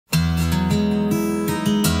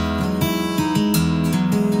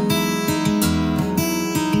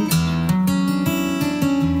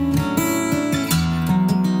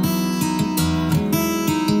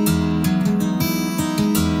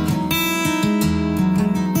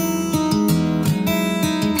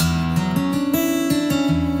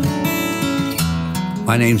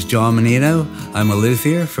My name's John Mannino. I'm a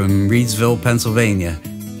luthier from Reedsville, Pennsylvania,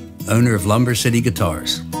 owner of Lumber City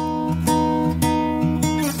Guitars.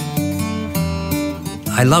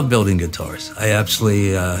 I love building guitars. I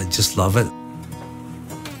absolutely just love it.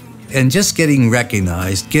 And just getting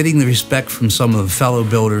recognized, getting the respect from some of the fellow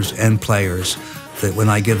builders and players, that when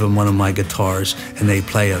I give them one of my guitars and they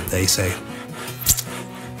play it, they say,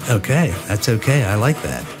 okay, that's okay, I like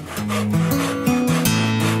that.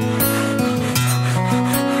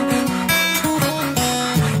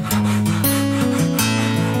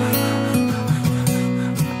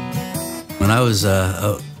 When I was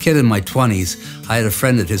a kid in my 20s, I had a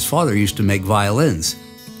friend that his father used to make violins.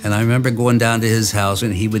 And I remember going down to his house,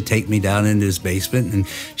 and he would take me down into his basement and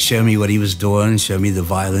show me what he was doing, show me the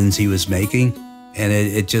violins he was making. And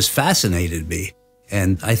it just fascinated me.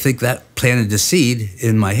 And I think that planted the seed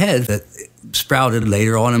in my head that sprouted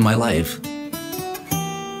later on in my life.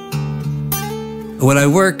 When I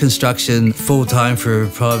worked construction full-time for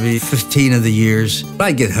probably 15 of the years,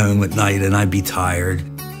 I'd get home at night and I'd be tired.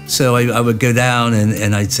 So I would go down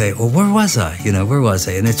and I'd say, well, where was I? You know, where was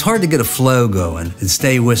I? And it's hard to get a flow going and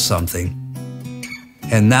stay with something.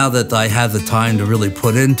 And now that I have the time to really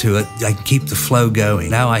put into it, I can keep the flow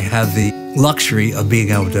going. Now I have the luxury of being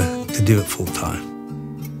able to do it full time.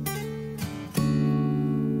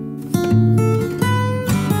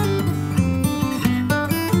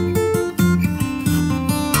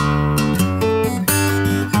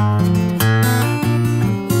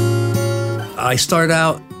 I start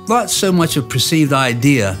out not so much a perceived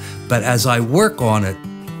idea, but as I work on it,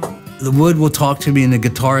 the wood will talk to me and the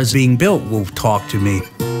guitar is being built will talk to me.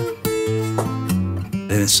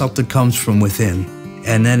 And something comes from within,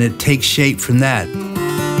 and then it takes shape from that.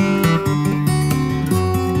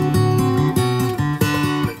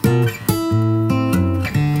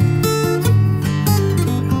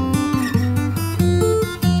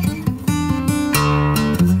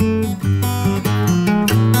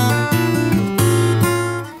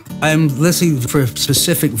 I'm listening for a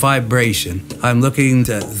specific vibration. I'm looking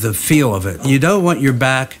at the feel of it. You don't want your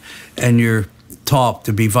back and your top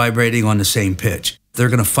to be vibrating on the same pitch. They're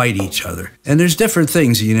going to fight each other. And there's different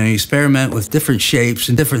things, you know, you experiment with different shapes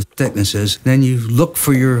and different thicknesses, then you look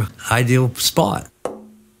for your ideal spot.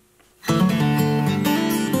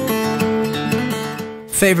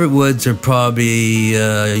 Favorite woods are probably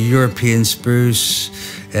European spruce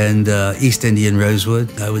and East Indian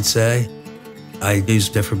rosewood, I would say. I use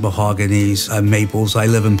different mahoganies, maples. I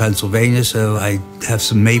live in Pennsylvania, so I have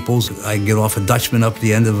some maples. I get off a Dutchman up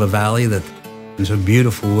the end of a valley that is a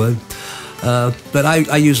beautiful wood. But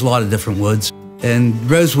I use a lot of different woods. And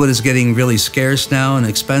rosewood is getting really scarce now and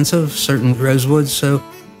expensive, certain rosewoods. So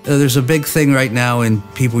there's a big thing right now in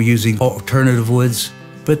people using alternative woods.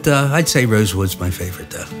 But I'd say rosewood's my favorite,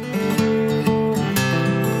 though.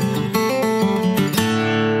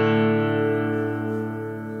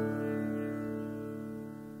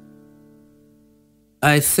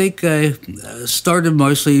 I think I started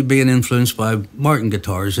mostly being influenced by Martin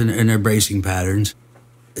guitars and their bracing patterns.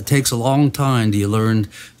 It takes a long time to learn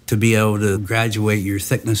to be able to graduate your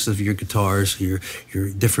thickness of your guitars, your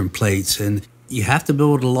different plates, and you have to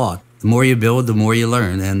build a lot. The more you build, the more you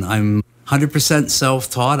learn, and I'm 100%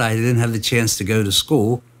 self-taught. I didn't have the chance to go to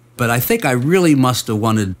school, but I think I really must have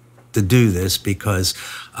wanted to do this because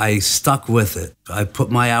I stuck with it. I put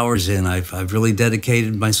my hours in. I've really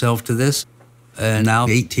dedicated myself to this. And now,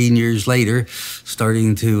 18 years later,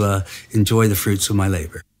 starting to enjoy the fruits of my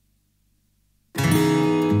labor.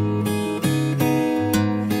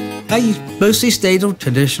 I mostly stayed on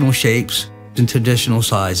traditional shapes and traditional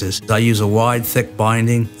sizes. I use a wide, thick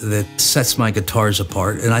binding that sets my guitars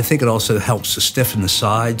apart, and I think it also helps to stiffen the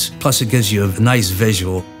sides. Plus, it gives you a nice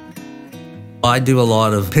visual. I do a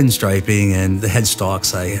lot of pinstriping and the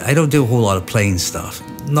headstocks. I don't do a whole lot of plain stuff.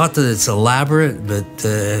 Not that it's elaborate, but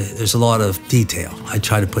there's a lot of detail. I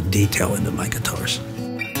try to put detail into my guitars.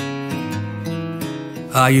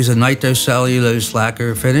 I use a nitrocellulose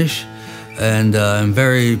lacquer finish, and I'm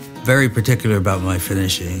very, very particular about my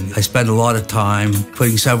finishing. I spend a lot of time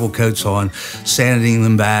putting several coats on, sanding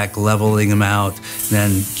them back, leveling them out, and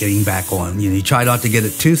then getting back on. You know, you try not to get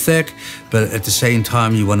it too thick, but at the same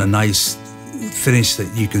time, you want a nice finish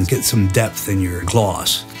that you can get some depth in your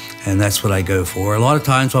gloss. And that's what I go for. A lot of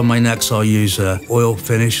times on my necks, I'll use a oil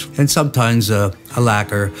finish and sometimes a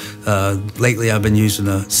lacquer. Lately, I've been using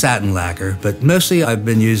a satin lacquer, but mostly I've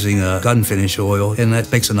been using a gun finish oil, and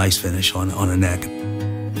that makes a nice finish on a neck.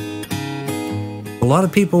 A lot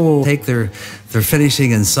of people will take their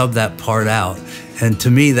finishing and sub that part out, And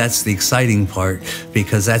to me, that's the exciting part,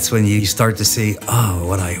 because that's when you start to see, oh,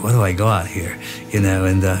 what do I got here? You know,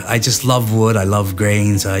 and I just love wood. I love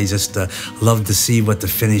grains. I just love to see what the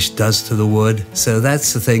finish does to the wood. So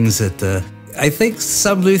that's the things that I think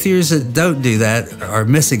some luthiers that don't do that are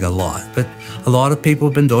missing a lot. But a lot of people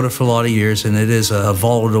have been doing it for a lot of years, and it is a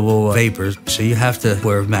volatile vapor, so you have to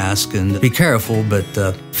wear a mask and be careful, but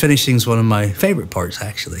finishing is one of my favorite parts,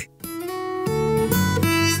 actually.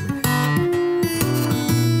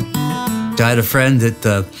 I had a friend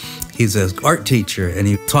that he's an art teacher, and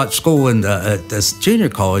he taught school at this junior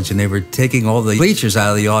college, and they were taking all the bleachers out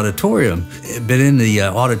of the auditorium. It'd been in the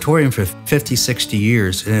auditorium for 50, 60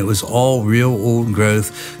 years, and it was all real old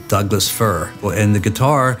growth Douglas fir. And the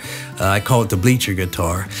guitar, I call it the bleacher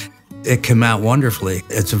guitar. It came out wonderfully.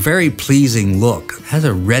 It's a very pleasing look. It has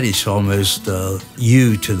a reddish almost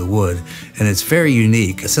hue to the wood, and it's very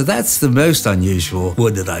unique. So that's the most unusual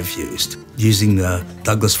wood that I've used, using the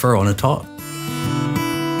Douglas fir on the top.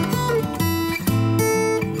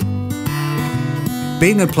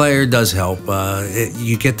 Being a player does help.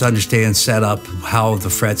 You get to understand setup, how the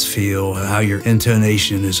frets feel, how your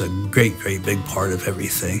intonation is a great, great big part of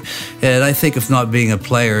everything. And I think if not being a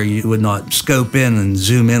player, you would not scope in and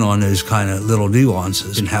zoom in on those kind of little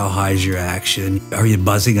nuances. And how high is your action? Are you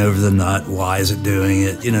buzzing over the nut? Why is it doing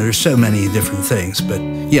it? You know, there's so many different things. But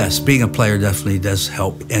yes, being a player definitely does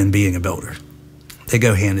help, and being a builder. They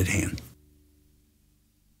go hand in hand.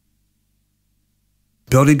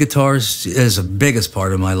 Building guitars is the biggest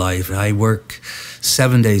part of my life. I work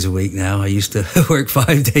 7 days a week now. I used to work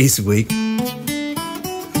 5 days a week.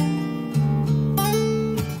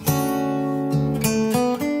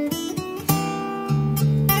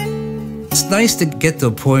 It's nice to get to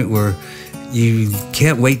a point where you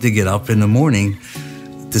can't wait to get up in the morning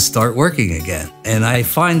to start working again. And I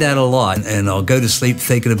find that a lot. And I'll go to sleep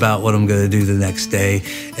thinking about what I'm going to do the next day.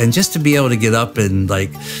 And just to be able to get up and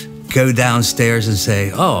go downstairs and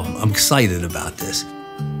say, oh, I'm excited about this.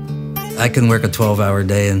 I can work a 12-hour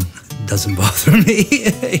day and it doesn't bother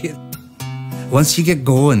me. Once you get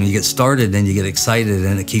going, you get started, and you get excited,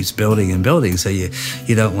 and it keeps building and building. So you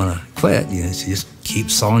don't want to quit. You just keep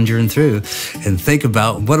sauntering through and think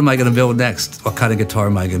about, what am I going to build next? What kind of guitar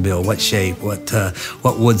am I going to build? What shape?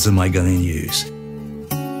 What woods am I going to use?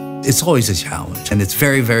 It's always a challenge, and it's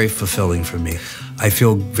very, very fulfilling for me. I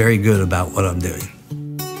feel very good about what I'm doing.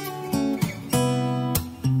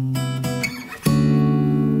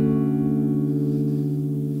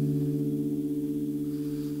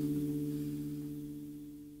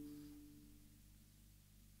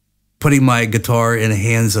 Putting my guitar in the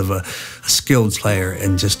hands of a skilled player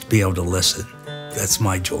and just be able to listen. That's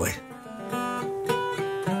my joy.